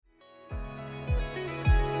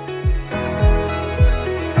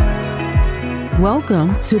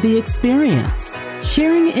Welcome to The Experience,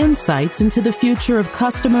 sharing insights into the future of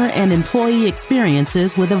customer and employee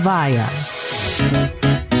experiences with Avaya.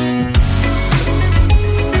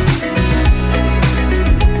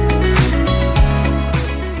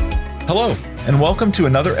 Hello, and welcome to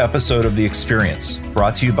another episode of The Experience,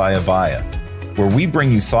 brought to you by Avaya, where we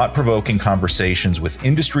bring you thought-provoking conversations with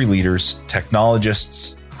industry leaders,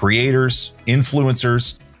 technologists, creators,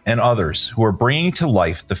 influencers, and others who are bringing to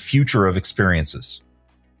life the future of experiences.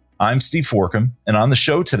 I'm Steve Forkham, and on the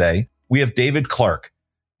show today, we have David Clarke,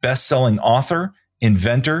 best-selling author,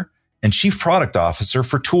 inventor, and chief product officer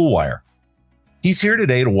for Toolwire. He's here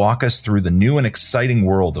today to walk us through the new and exciting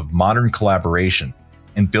world of modern collaboration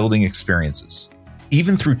and building experiences.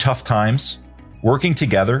 Even through tough times, working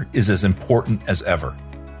together is as important as ever.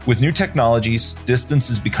 With new technologies, distance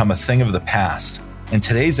has become a thing of the past, and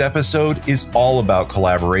today's episode is all about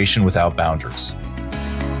collaboration without boundaries.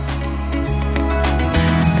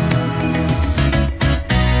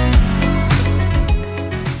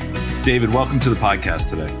 David, welcome to the podcast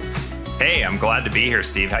today. Hey, I'm glad to be here,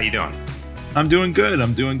 Steve. How you doing? I'm doing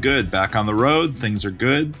good. Back on the road. Things are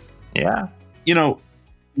good. Yeah. You know,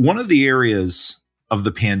 one of the areas of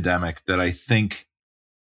the pandemic that I think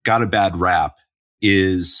got a bad rap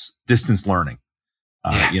is distance learning.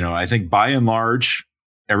 I think by and large,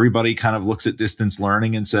 everybody kind of looks at distance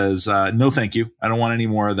learning and says, no, thank you. I don't want any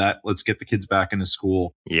more of that. Let's get the kids back into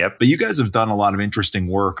school. Yep. But you guys have done a lot of interesting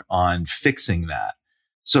work on fixing that.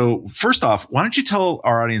 So first off, why don't you tell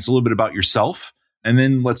our audience a little bit about yourself? And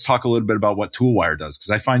then let's talk a little bit about what Toolwire does, because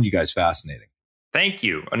I find you guys fascinating. Thank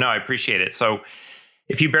you. No, I appreciate it. So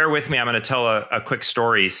if you bear with me, I'm going to tell a quick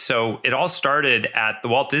story. So it all started at the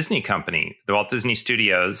Walt Disney Company, the Walt Disney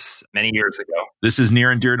Studios, many years ago. This is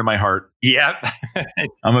near and dear to my heart. Yep.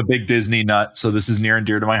 I'm a big Disney nut, so this is near and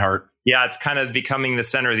dear to my heart. Yeah, it's kind of becoming the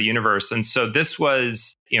center of the universe. And so this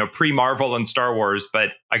was, pre-Marvel and Star Wars, but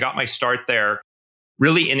I got my start there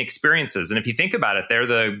really in experiences. And if you think about it, they're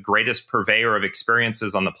the greatest purveyor of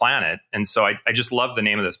experiences on the planet. And so I just love the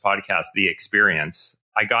name of this podcast, The Experience.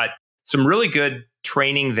 I got some really good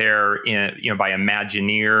training there by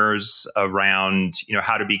Imagineers around,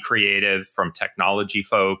 how to be creative, from technology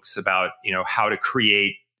folks about, how to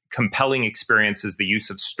create compelling experiences, the use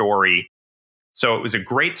of story. So it was a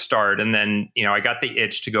great start. And then, I got the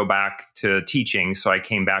itch to go back to teaching. So I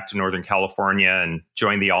came back to Northern California and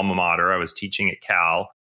joined the alma mater. I was teaching at Cal.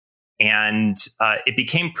 And it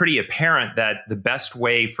became pretty apparent that the best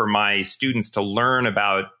way for my students to learn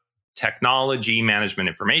about technology, management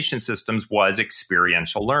information systems was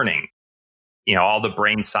experiential learning. All the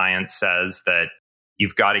brain science says that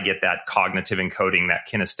you've got to get that cognitive encoding, that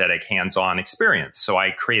kinesthetic hands-on experience. So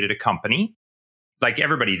I created a company like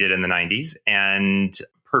everybody did in the 90s, and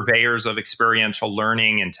purveyors of experiential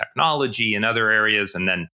learning and technology and other areas, and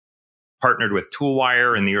then partnered with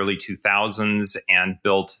Toolwire in the early 2000s and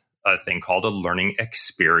built a thing called a learning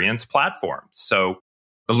experience platform. So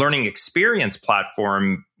the learning experience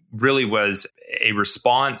platform really was a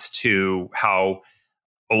response to how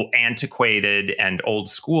antiquated and old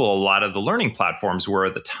school a lot of the learning platforms were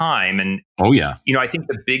at the time. And oh yeah, I think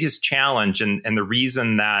the biggest challenge and the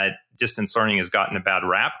reason that distance learning has gotten a bad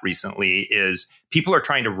rap recently is people are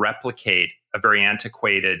trying to replicate a very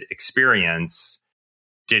antiquated experience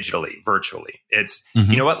digitally, virtually. It's,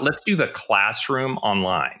 let's do the classroom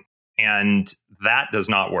online. And that does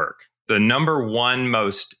not work. The number one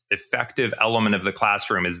most effective element of the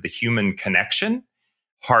classroom is the human connection,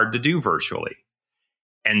 hard to do virtually.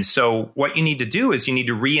 And so what you need to do is you need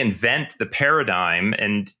to reinvent the paradigm,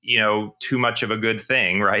 and, too much of a good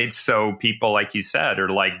thing, right? So people, like you said, are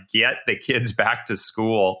like, get the kids back to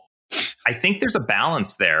school. I think there's a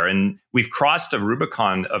balance there. And we've crossed a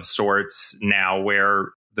Rubicon of sorts now where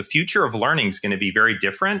the future of learning is going to be very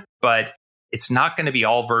different, but it's not going to be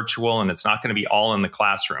all virtual and it's not going to be all in the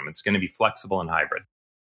classroom. It's going to be flexible and hybrid.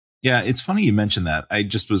 Yeah, it's funny you mentioned that. I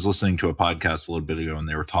just was listening to a podcast a little bit ago and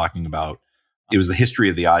they were talking about, it was the history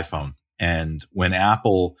of the iPhone. And when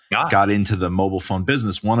Apple got into the mobile phone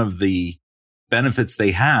business, one of the benefits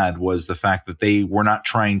they had was the fact that they were not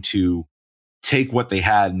trying to take what they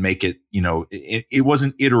had and make it, it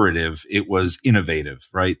wasn't iterative. It was innovative,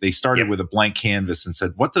 right? They started with a blank canvas and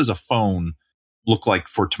said, what does a phone look like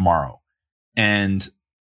for tomorrow? And,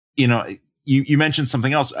 you mentioned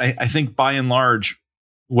something else. I think by and large,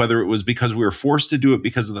 whether it was because we were forced to do it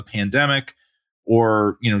because of the pandemic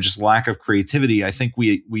or, just lack of creativity, I think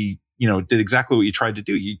we did exactly what you tried to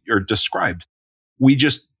do or described. We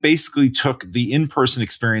just basically took the in-person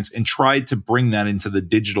experience and tried to bring that into the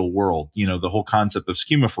digital world. The whole concept of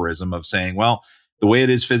schemaphorism of saying, well, the way it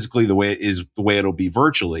is physically, the way it is, the way it'll be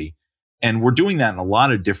virtually. And we're doing that in a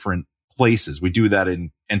lot of different places. We do that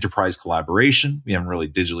in enterprise collaboration. We haven't really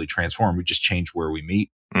digitally transformed. We just changed where we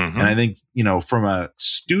meet. Mm-hmm. And I think, from a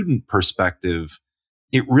student perspective,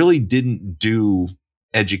 it really didn't do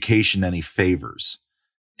education any favors.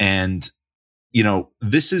 And,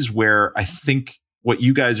 this is where I think what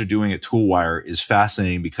you guys are doing at Toolwire is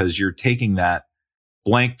fascinating, because you're taking that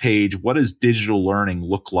blank page. What does digital learning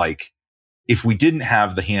look like if we didn't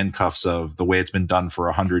have the handcuffs of the way it's been done for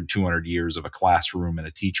 100, 200 years of a classroom and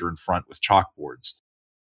a teacher in front with chalkboards,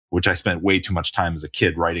 which I spent way too much time as a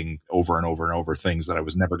kid writing over and over and over things that I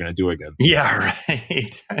was never going to do again. Yeah,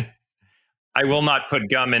 right. I will not put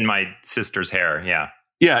gum in my sister's hair. Yeah.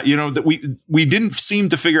 Yeah, that we didn't seem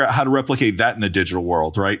to figure out how to replicate that in the digital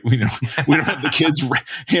world, right? We don't have the kids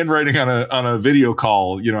handwriting on a video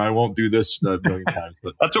call. I won't do this a million times,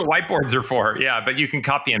 but that's what whiteboards are for. Yeah, but you can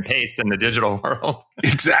copy and paste in the digital world.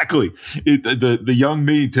 Exactly. The young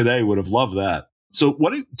me today would have loved that. So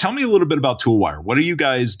tell me a little bit about Toolwire. What are you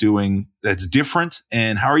guys doing that's different,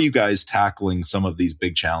 and how are you guys tackling some of these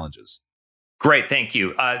big challenges? Great. Thank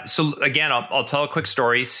you. So again, I'll tell a quick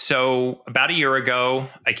story. So about a year ago,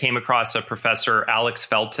 I came across a professor, Alex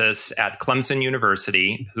Feltus at Clemson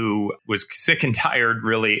University, who was sick and tired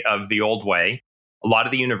really of the old way. A lot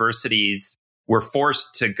of the universities were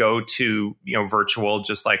forced to go to, virtual,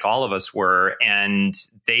 just like all of us were, and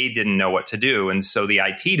they didn't know what to do. And so the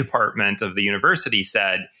IT department of the university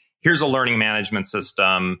said, here's a learning management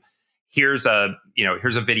system. Here's a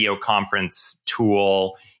video conference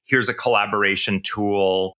tool. Here's a collaboration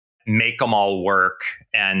tool, make them all work,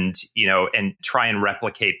 and try and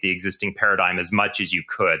replicate the existing paradigm as much as you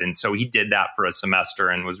could. And so he did that for a semester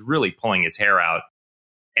and was really pulling his hair out.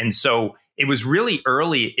 And so it was really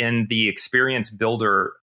early in the experience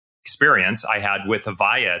builder experience I had with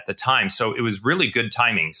Avaya at the time. So it was really good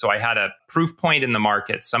timing. So I had a proof point in the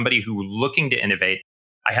market, somebody who was looking to innovate.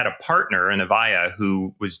 I had a partner in Avaya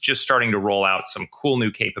who was just starting to roll out some cool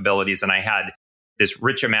new capabilities. And I had this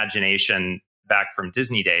rich imagination back from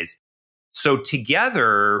Disney days. So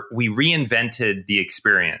together, we reinvented the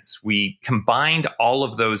experience. We combined all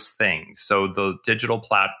of those things. So the digital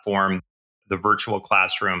platform, the virtual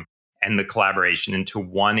classroom, and the collaboration into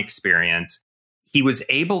one experience. He was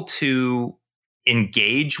able to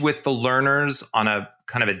engage with the learners on a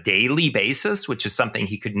kind of a daily basis, which is something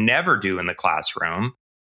he could never do in the classroom.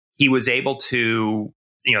 He was able to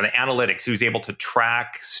the analytics, he was able to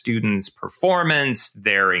track students' performance,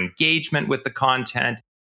 their engagement with the content.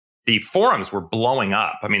 The forums were blowing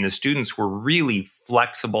up. I mean, the students were really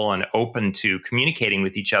flexible and open to communicating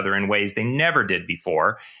with each other in ways they never did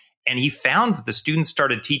before. And he found that the students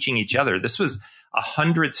started teaching each other. This was a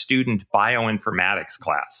 100-student bioinformatics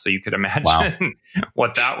class. So you could imagine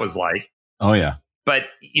what that was like. Oh, yeah. But,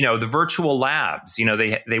 the virtual labs,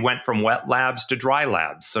 they went from wet labs to dry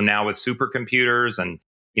labs. So now with supercomputers and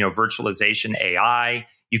virtualization, AI,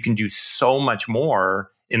 you can do so much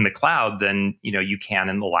more in the cloud than, you can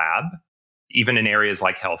in the lab, even in areas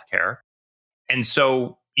like healthcare. And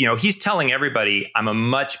so, he's telling everybody,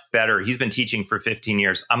 he's been teaching for 15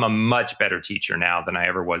 years. I'm a much better teacher now than I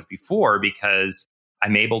ever was before, because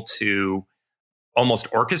I'm able to almost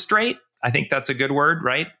orchestrate. I think that's a good word,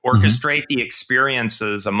 right? Orchestrate the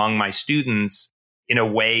experiences among my students in a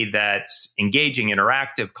way that's engaging,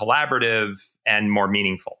 interactive, collaborative, and more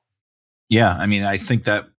meaningful. Yeah. I mean, I think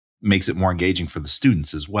that makes it more engaging for the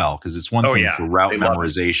students as well, because it's one thing for route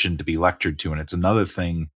memorization to be lectured to, and it's another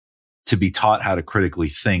thing to be taught how to critically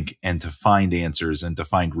think and to find answers and to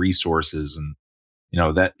find resources. And,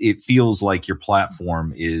 that it feels like your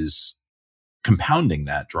platform is compounding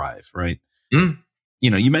that drive, right? Mm.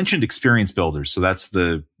 You mentioned experience builders. So that's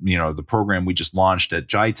the program we just launched at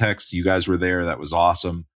GITEX. You guys were there. That was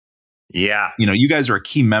awesome. Yeah. You guys are a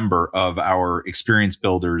key member of our experience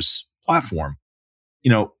builders platform.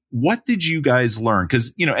 What did you guys learn?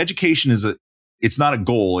 Because, education it's not a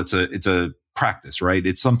goal. It's a practice, right?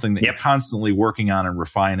 It's something that you're constantly working on and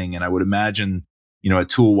refining. And I would imagine, at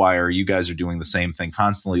Toolwire, you guys are doing the same thing,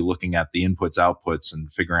 constantly looking at the inputs, outputs,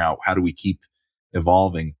 and figuring out how do we keep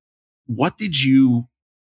evolving. What did you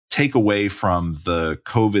take away from the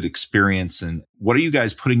COVID experience, and what are you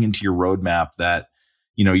guys putting into your roadmap that,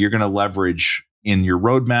 you're going to leverage in your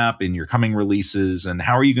roadmap, in your coming releases, and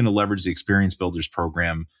how are you going to leverage the Experience Builders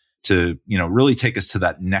program to, really take us to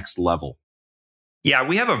that next level? Yeah,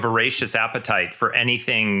 we have a voracious appetite for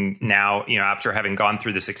anything now, after having gone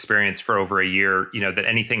through this experience for over a year, that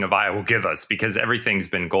anything Avaya will give us, because everything's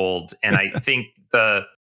been gold. And I think the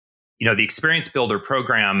Experience Builder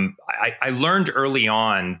program, I learned early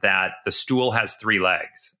on that the stool has three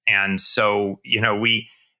legs. And so,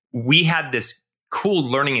 we had this cool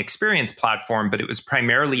learning experience platform, but it was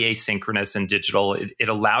primarily asynchronous and digital. It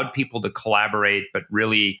allowed people to collaborate, but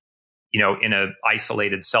really, in a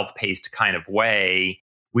isolated, self-paced kind of way.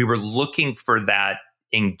 We were looking for that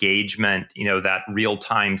engagement, that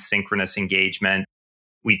real-time synchronous engagement.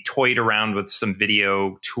 We toyed around with some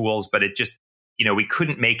video tools, but it just, we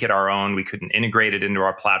couldn't make it our own. We couldn't integrate it into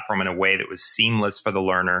our platform in a way that was seamless for the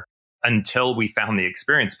learner until we found the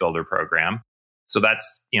Experience Builder program. So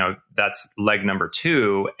that's leg number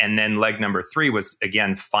 2. And then leg number 3 was,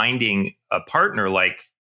 again, finding a partner like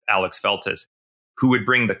Alex Feltis who would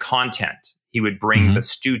bring the content. He would bring the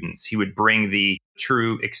students. He would bring the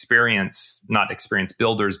true experience, not experience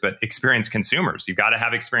builders, but experience consumers. You've got to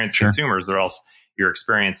have experienced consumers or else your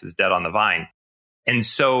experience is dead on the vine. And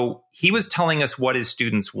so he was telling us what his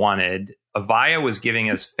students wanted. Avaya was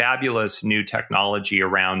giving us fabulous new technology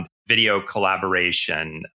around video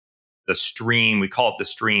collaboration, the stream. We call it the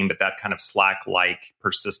stream, but that kind of Slack-like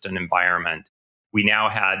persistent environment. We now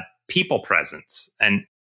had people presence. And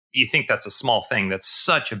you think that's a small thing. That's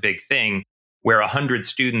such a big thing where 100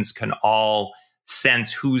 students can all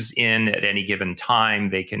sense who's in at any given time.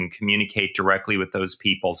 They can communicate directly with those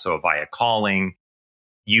people. So via calling,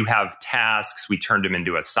 you have tasks. We turned them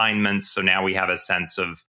into assignments. So now we have a sense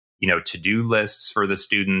of, to-do lists for the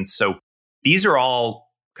students. So these are all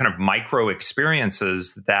kind of micro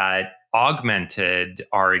experiences that augmented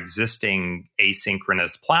our existing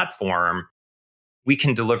asynchronous platform. We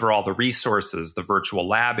can deliver all the resources, the virtual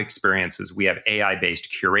lab experiences. We have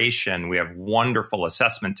AI-based curation. We have wonderful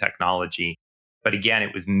assessment technology. But again,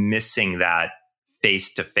 it was missing that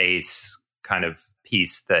face-to-face kind of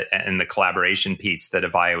piece and the collaboration piece that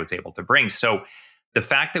Avaya was able to bring. So the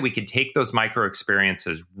fact that we could take those micro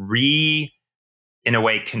experiences, in a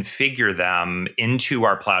way, configure them into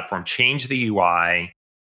our platform, change the UI,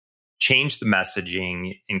 change the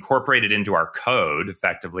messaging, incorporate it into our code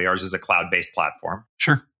effectively. Ours is a cloud-based platform.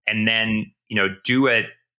 Sure. And then, do it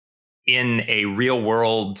in a real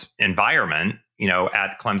world environment,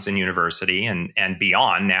 at Clemson University and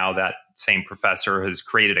beyond. Now that same professor has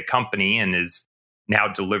created a company and is now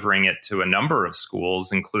delivering it to a number of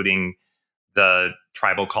schools, including the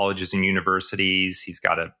tribal colleges and universities. He's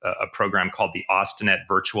got a program called the Austinet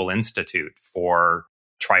Virtual Institute for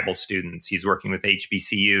tribal students. He's working with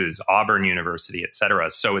HBCUs, Auburn University, et cetera.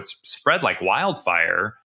 So it's spread like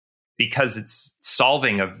wildfire because it's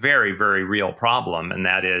solving a very, very real problem. And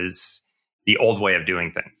that is the old way of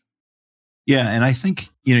doing things. Yeah. And I think,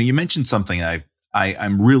 you mentioned something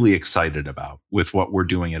I'm really excited about with what we're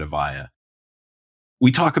doing at Avaya.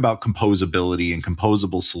 We talk about composability and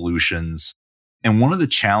composable solutions. And one of the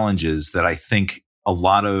challenges that I think a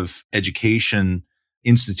lot of education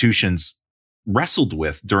institutions wrestled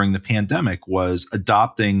with during the pandemic was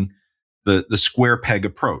adopting the square peg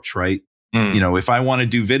approach, right? If I want to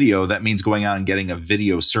do video, that means going out and getting a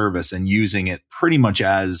video service and using it pretty much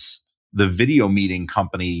as the video meeting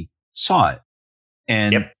company saw it.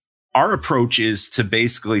 And our approach is to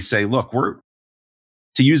basically say, look,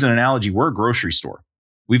 to use an analogy, we're a grocery store.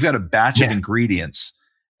 We've got a batch of ingredients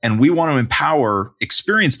and we want to empower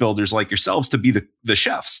experience builders like yourselves to be the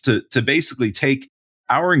chefs, to basically take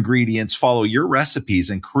our ingredients, follow your recipes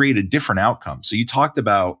and create a different outcome. So you talked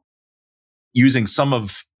about using some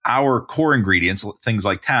of our core ingredients, things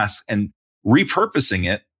like tasks, and repurposing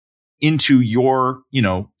it into your,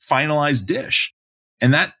 finalized dish.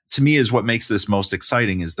 And that to me is what makes this most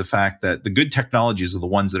exciting, is the fact that the good technologies are the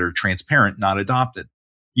ones that are transparent, not adopted.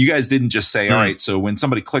 You guys didn't just say, all right, so when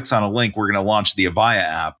somebody clicks on a link, we're going to launch the Avaya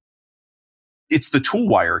app. It's the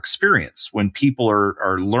toolwire experience. When people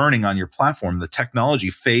are learning on your platform, the technology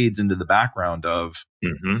fades into the background of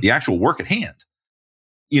the actual work at hand.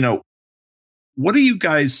 What do you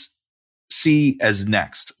guys see as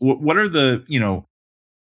next? What are the,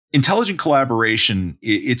 intelligent collaboration?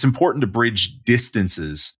 It's important to bridge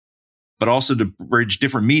distances, but also to bridge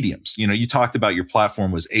different mediums. You talked about your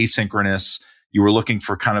platform was asynchronous. You were looking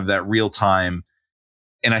for kind of that real time.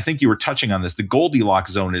 And I think you were touching on this. The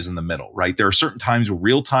Goldilocks zone is in the middle, right? There are certain times where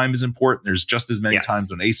real time is important. There's just as many times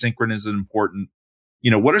when asynchronous is important.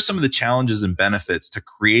 What are some of the challenges and benefits to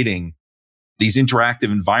creating these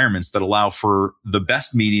interactive environments that allow for the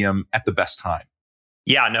best medium at the best time?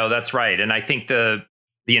 Yeah, no, that's right. And I think the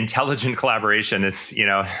intelligent collaboration, it's,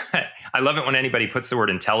 I love it when anybody puts the word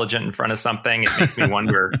intelligent in front of something. It makes me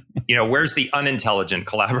wonder, where's the unintelligent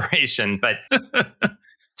collaboration? But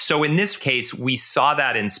so in this case, we saw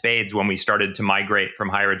that in spades when we started to migrate from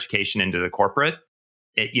higher education into the corporate.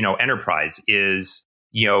 Enterprise is,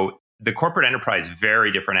 the corporate enterprise,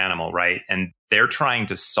 very different animal, right? And they're trying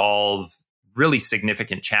to solve really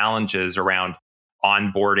significant challenges around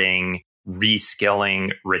onboarding,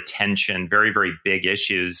 reskilling, retention, very, very big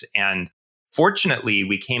issues. And fortunately,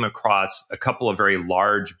 we came across a couple of very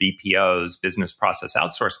large BPOs, business process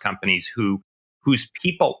outsource companies, whose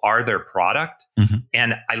people are their product. Mm-hmm.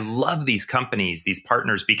 And I love these companies, these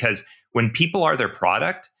partners, because when people are their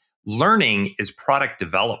product, learning is product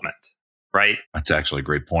development, right? That's actually a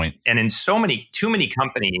great point. And in too many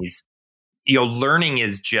companies, learning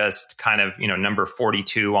is just kind of, number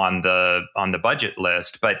 42 on the budget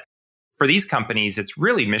list. But for these companies, it's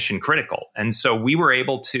really mission critical. And so we were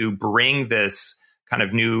able to bring this kind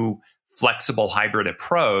of new flexible hybrid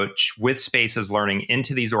approach with Spaces Learning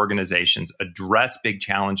into these organizations, address big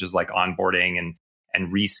challenges like onboarding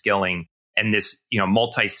and reskilling, and this,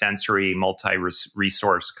 multi-sensory,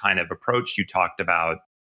 multi-resource kind of approach you talked about.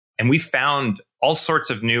 And we found all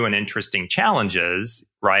sorts of new and interesting challenges,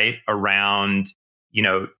 right, around,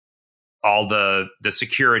 all the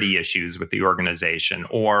security issues with the organization,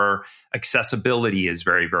 or accessibility is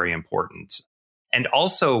very, very important. And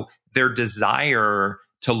also their desire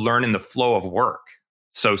to learn in the flow of work.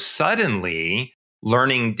 So suddenly,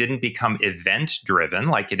 learning didn't become event driven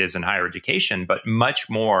like it is in higher education, but much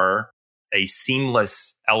more a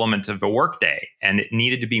seamless element of a workday. And it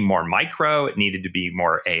needed to be more micro. It needed to be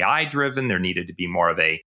more AI driven. There needed to be more of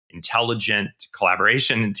a intelligent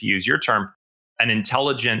collaboration, to use your term, an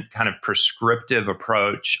intelligent kind of prescriptive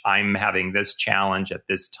approach. I'm having this challenge at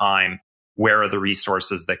this time. Where are the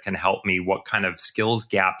resources that can help me? What kind of skills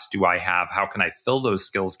gaps do I have? How can I fill those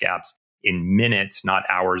skills gaps in minutes, not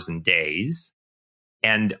hours and days?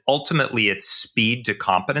 And ultimately, it's speed to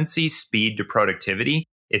competency, speed to productivity.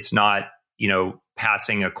 It's not,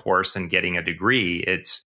 passing a course and getting a degree.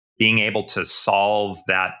 It's being able to solve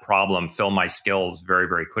that problem, fill my skills very,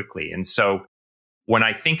 very quickly. And so when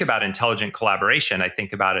I think about intelligent collaboration, I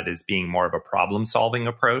think about it as being more of a problem-solving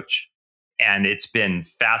approach. And it's been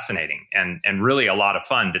fascinating and really a lot of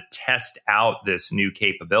fun to test out this new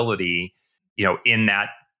capability, in that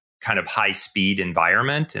kind of high-speed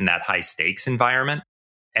environment, in that high-stakes environment.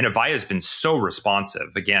 And Avaya has been so responsive.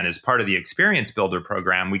 Again, as part of the Experience Builder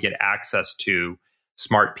program, we get access to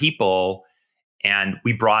smart people. And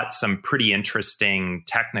we brought some pretty interesting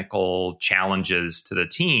technical challenges to the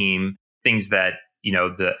team, things that,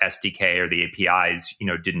 the SDK or the APIs,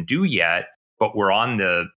 didn't do yet, but were on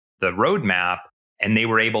the roadmap. And they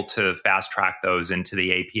were able to fast track those into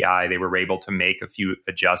the API. They were able to make a few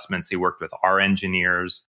adjustments. They worked with our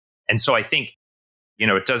engineers. And so I think,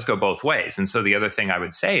 it does go both ways. And so the other thing I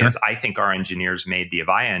would say is I think our engineers made the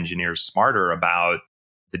Avaya engineers smarter about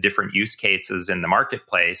the different use cases in the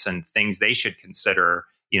marketplace and things they should consider,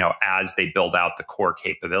 as they build out the core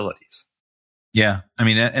capabilities. Yeah. I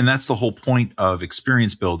mean, and that's the whole point of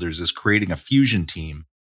Experience Builders, is creating a fusion team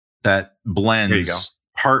that blends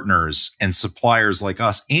partners and suppliers like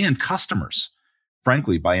us and customers,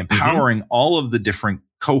 frankly, by empowering all of the different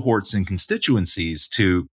cohorts and constituencies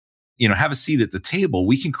to, have a seat at the table.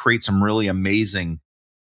 We can create some really amazing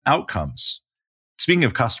outcomes. Speaking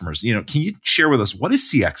of customers, can you share with us, what is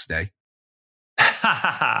CX Day?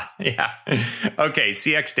 Yeah. Okay.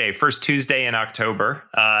 CX Day, first Tuesday in October,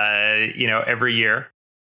 every year.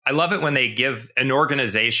 I love it when they give an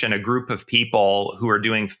organization, a group of people who are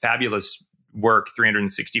doing fabulous work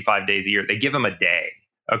 365 days a year, they give them a day.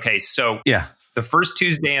 Okay. So the first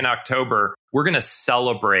Tuesday in October, we're going to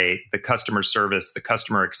celebrate the customer service, the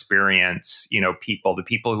customer experience, people, the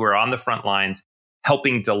people who are on the front lines,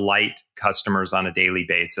 helping delight customers on a daily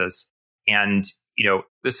basis. And,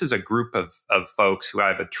 this is a group of folks who I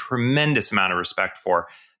have a tremendous amount of respect for.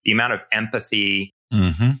 The amount of empathy,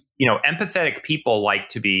 empathetic people like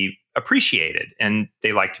to be appreciated and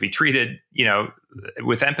they like to be treated,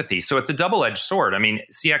 with empathy. So it's a double-edged sword. I mean,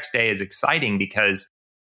 CX Day is exciting because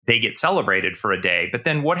they get celebrated for a day, but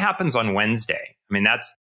then what happens on Wednesday? I mean,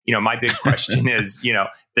 that's, my big question is,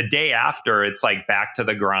 the day after, it's like back to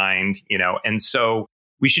the grind, and so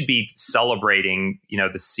we should be celebrating,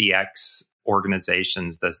 the CX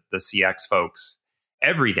organizations, the CX folks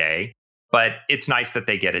every day, but it's nice that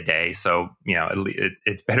they get a day. So,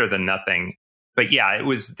 it's better than nothing. But yeah,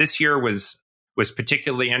 this year was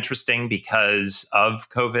particularly interesting because of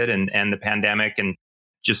COVID and the pandemic and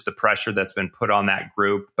just the pressure that's been put on that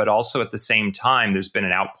group. But also at the same time, there's been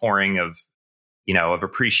an outpouring of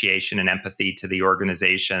appreciation and empathy to the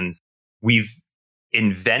organizations. We've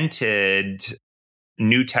invented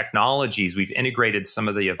new technologies. We've integrated some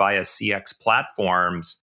of the Avaya CX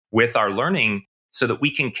platforms with our learning so that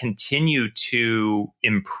we can continue to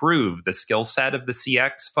improve the skill set of the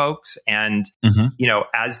CX folks. And,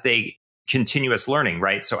 as they continuous learning,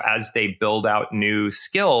 right? So as they build out new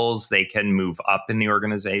skills, they can move up in the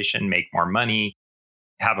organization, make more money,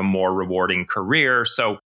 have a more rewarding career.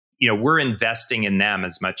 So, we're investing in them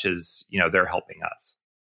as much as, they're helping us.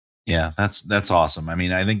 Yeah, that's awesome. I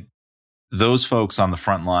mean, I think those folks on the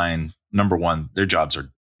front line, number one, their jobs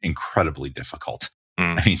are incredibly difficult.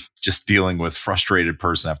 I mean, just dealing with frustrated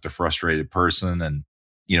person after frustrated person. And,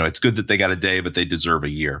 it's good that they got a day, but they deserve a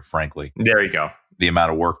year, frankly. There you go. The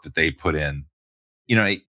amount of work that they put in.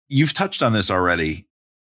 You've touched on this already.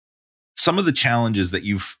 Some of the challenges that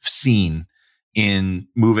you've seen in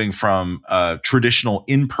moving from a traditional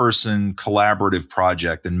in-person collaborative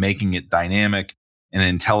project and making it dynamic and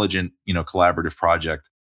intelligent, collaborative project.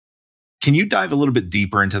 Can you dive a little bit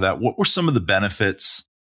deeper into that? What were some of the benefits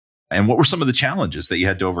and what were some of the challenges that you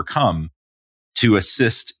had to overcome to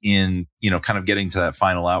assist in, kind of getting to that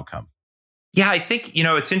final outcome? Yeah, I think,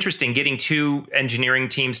 it's interesting getting two engineering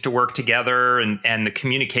teams to work together and the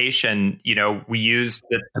communication, we used.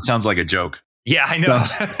 That sounds like a joke. Yeah, I know.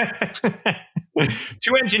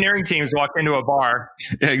 Two engineering teams walk into a bar.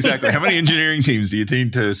 Yeah, exactly. How many engineering teams do you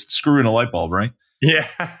need to screw in a light bulb, right? Yeah.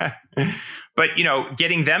 But,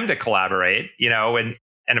 getting them to collaborate,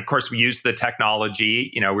 and of course we used the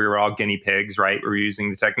technology, we were all guinea pigs, right? We were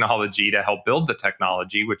using the technology to help build the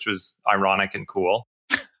technology, which was ironic and cool.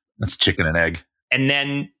 That's chicken and egg. And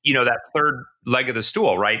then, that third leg of the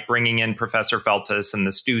stool, right? Bringing in Professor Feltus and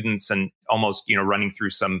the students and almost, running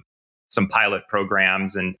through some pilot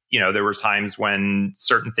programs. And, there was times when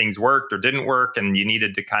certain things worked or didn't work and you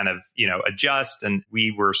needed to kind of, adjust. And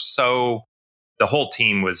we were the whole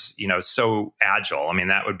team was, so agile. I mean,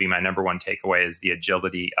 that would be my number one takeaway is the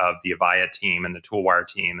agility of the Avaya team and the Toolwire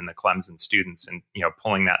team and the Clemson students and,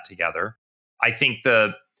 pulling that together. I think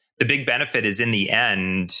the big benefit is in the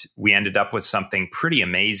end, we ended up with something pretty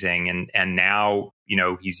amazing. And now,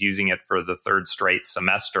 he's using it for the third straight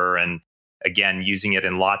semester and again, using it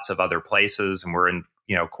in lots of other places. And we're in,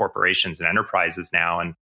 corporations and enterprises now.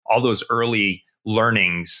 And all those early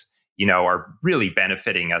learnings, are really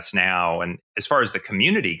benefiting us now. And as far as the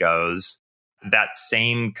community goes, that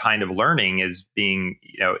same kind of learning is being,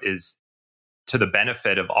 is to the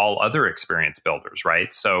benefit of all other experience builders,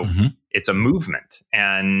 right? So it's a movement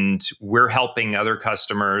and we're helping other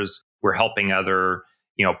customers, we're helping other,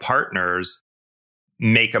 partners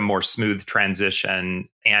make a more smooth transition.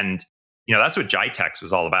 And, that's what GITEX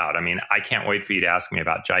was all about. I mean, I can't wait for you to ask me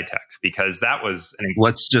about GITEX because that was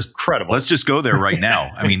incredible. Let's just go there right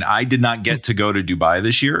now. I mean, I did not get to go to Dubai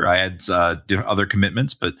this year. I had other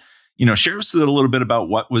commitments, but, share us a little bit about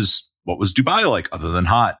what was Dubai like other than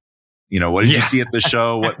hot? What did you see at the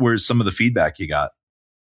show? What were some of the feedback you got?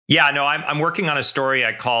 Yeah, no, I'm working on a story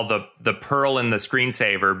I call the Pearl in the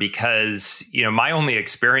Screensaver because, my only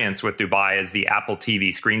experience with Dubai is the Apple TV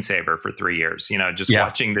screensaver for 3 years,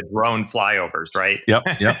 watching the drone flyovers, right? Yep.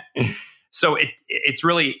 So it's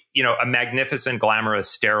really, a magnificent, glamorous,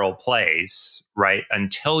 sterile place, right?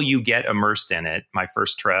 Until you get immersed in it, my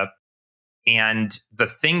first trip. And the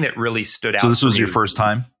thing that really stood out. So this was your first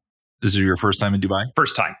time? This is your first time in Dubai?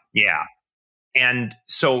 First time, yeah. And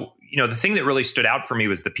so, the thing that really stood out for me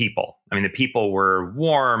was the people. I mean, the people were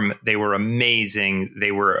warm, they were amazing,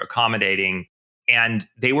 they were accommodating, and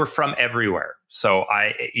they were from everywhere. So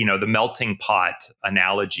the melting pot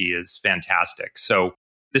analogy is fantastic. So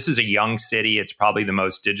this is a young city. It's probably the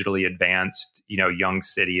most digitally advanced, young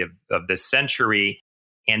city of this century.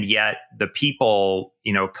 And yet the people,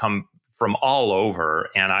 come from all over.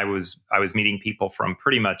 And I was meeting people from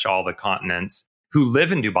pretty much all the continents who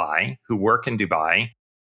live in Dubai, who work in Dubai.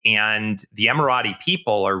 And the Emirati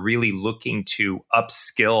people are really looking to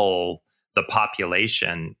upskill the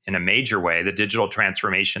population in a major way. The digital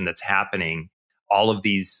transformation that's happening, all of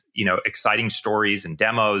these, exciting stories and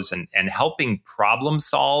demos and helping problem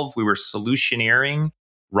solve. We were solutioneering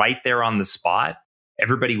right there on the spot.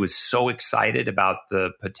 Everybody was so excited about the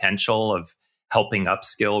potential of helping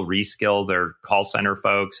upskill, reskill their call center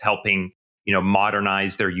folks, helping,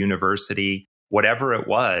 modernize their university, whatever it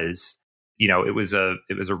was. It was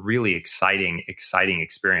a really exciting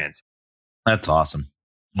experience. That's awesome.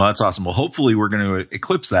 Well, that's awesome. Well, hopefully we're going to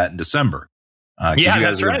eclipse that in December. You guys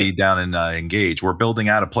that's are going right. to be down in Engage. We're building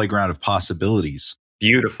out a playground of possibilities.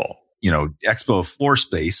 Beautiful. Expo floor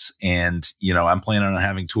space. And, I'm planning on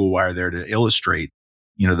having Toolwire there to illustrate,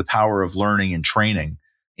 the power of learning and training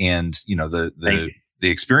and, the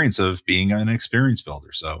experience of being an experience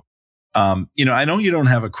builder. So, I know you don't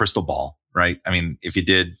have a crystal ball, right? I mean, if you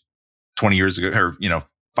did 20 years ago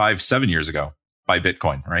or, 7 years ago, buy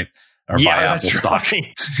Bitcoin, right? Or buy Apple stock.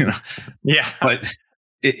 Yeah. But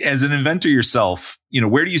as an inventor yourself,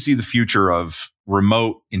 where do you see the future of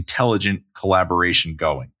remote intelligent collaboration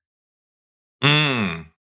going?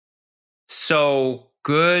 So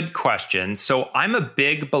Good question. So I'm a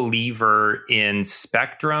big believer in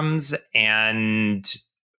spectrums and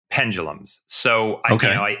pendulums. So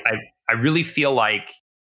I really feel like,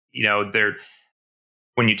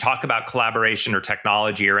 when you talk about collaboration or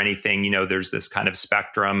technology or anything, there's this kind of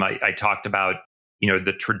spectrum. I talked about,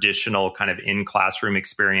 the traditional kind of in classroom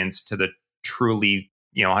experience to the truly,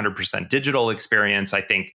 100% digital experience. I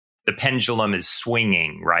think the pendulum is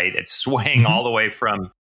swinging, right? It's swaying all the way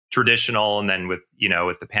from traditional, and then with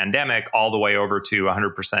the pandemic, all the way over to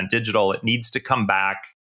 100% digital. It needs to come back,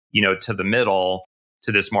 to the middle,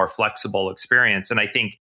 to this more flexible experience. And I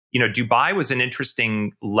think, Dubai was an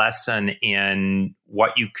interesting lesson in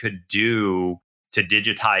what you could do to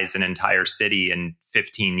digitize an entire city in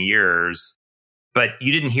 15 years. But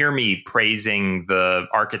you didn't hear me praising the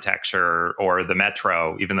architecture or the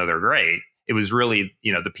metro, even though they're great. It was really,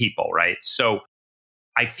 the people, right? So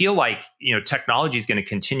I feel like, technology is going to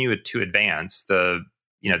continue to advance. The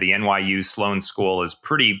NYU Sloan School is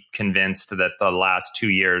pretty convinced that the last 2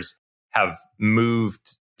 years have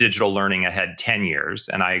moved digital learning ahead 10 years.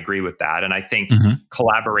 And I agree with that. And I think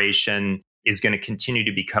collaboration is going to continue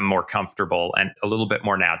to become more comfortable and a little bit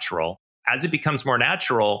more natural. As it becomes more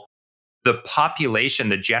natural, the population,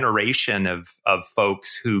 the generation of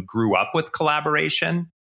folks who grew up with collaboration,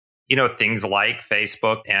 things like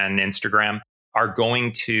Facebook and Instagram, are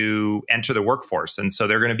going to enter the workforce. And so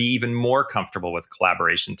they're going to be even more comfortable with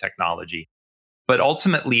collaboration technology. But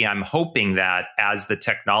ultimately, I'm hoping that as the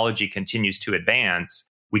technology continues to advance,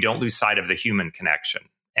 we don't lose sight of the human connection.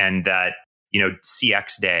 And that,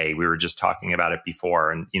 CX Day, we were just talking about it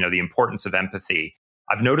before, and, the importance of empathy.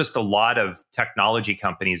 I've noticed a lot of technology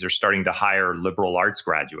companies are starting to hire liberal arts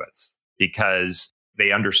graduates because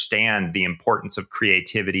they understand the importance of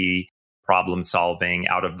creativity, problem solving,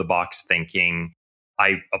 out of the box thinking.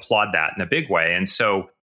 I applaud that in a big way. And so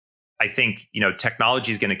I think,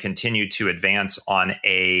 technology is going to continue to advance on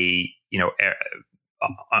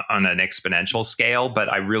on an exponential scale,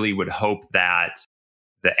 but I really would hope that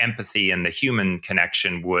the empathy and the human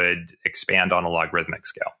connection would expand on a logarithmic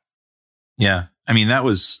scale. Yeah. I mean, that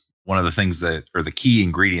was one of the things that, or the key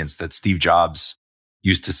ingredients that Steve Jobs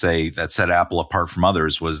used to say that set Apple apart from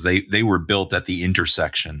others, was they were built at the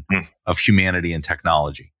intersection of humanity and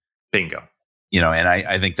technology. Bingo. And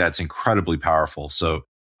I think that's incredibly powerful. So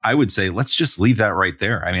I would say, let's just leave that right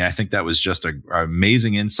there. I mean, I think that was just an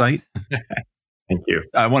amazing insight. Thank you.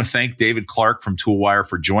 I want to thank David Clarke from Toolwire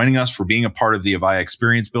for joining us, for being a part of the Avaya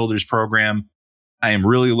Experience Builders program. I am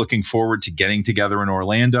really looking forward to getting together in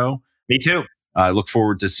Orlando. Me too. I look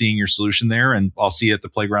forward to seeing your solution there, and I'll see you at the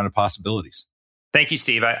Playground of Possibilities. Thank you,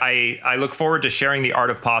 Steve. I look forward to sharing the art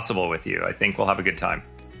of possible with you. I think we'll have a good time.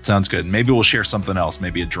 Sounds good. Maybe we'll share something else,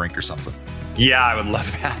 maybe a drink or something. Yeah, I would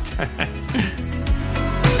love that.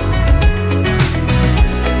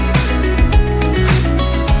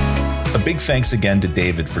 A big thanks again to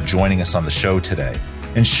David for joining us on the show today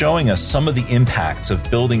and showing us some of the impacts of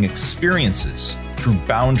building experiences through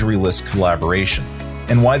boundaryless collaboration,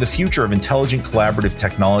 and why the future of intelligent collaborative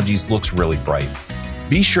technologies looks really bright.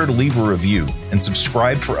 Be sure to leave a review and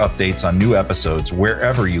subscribe for updates on new episodes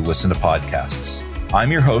wherever you listen to podcasts.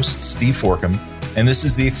 I'm your host, Steve Forkham, and this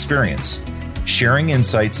is The Experience, sharing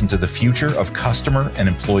insights into the future of customer and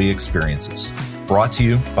employee experiences. Brought to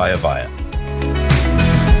you by Avaya.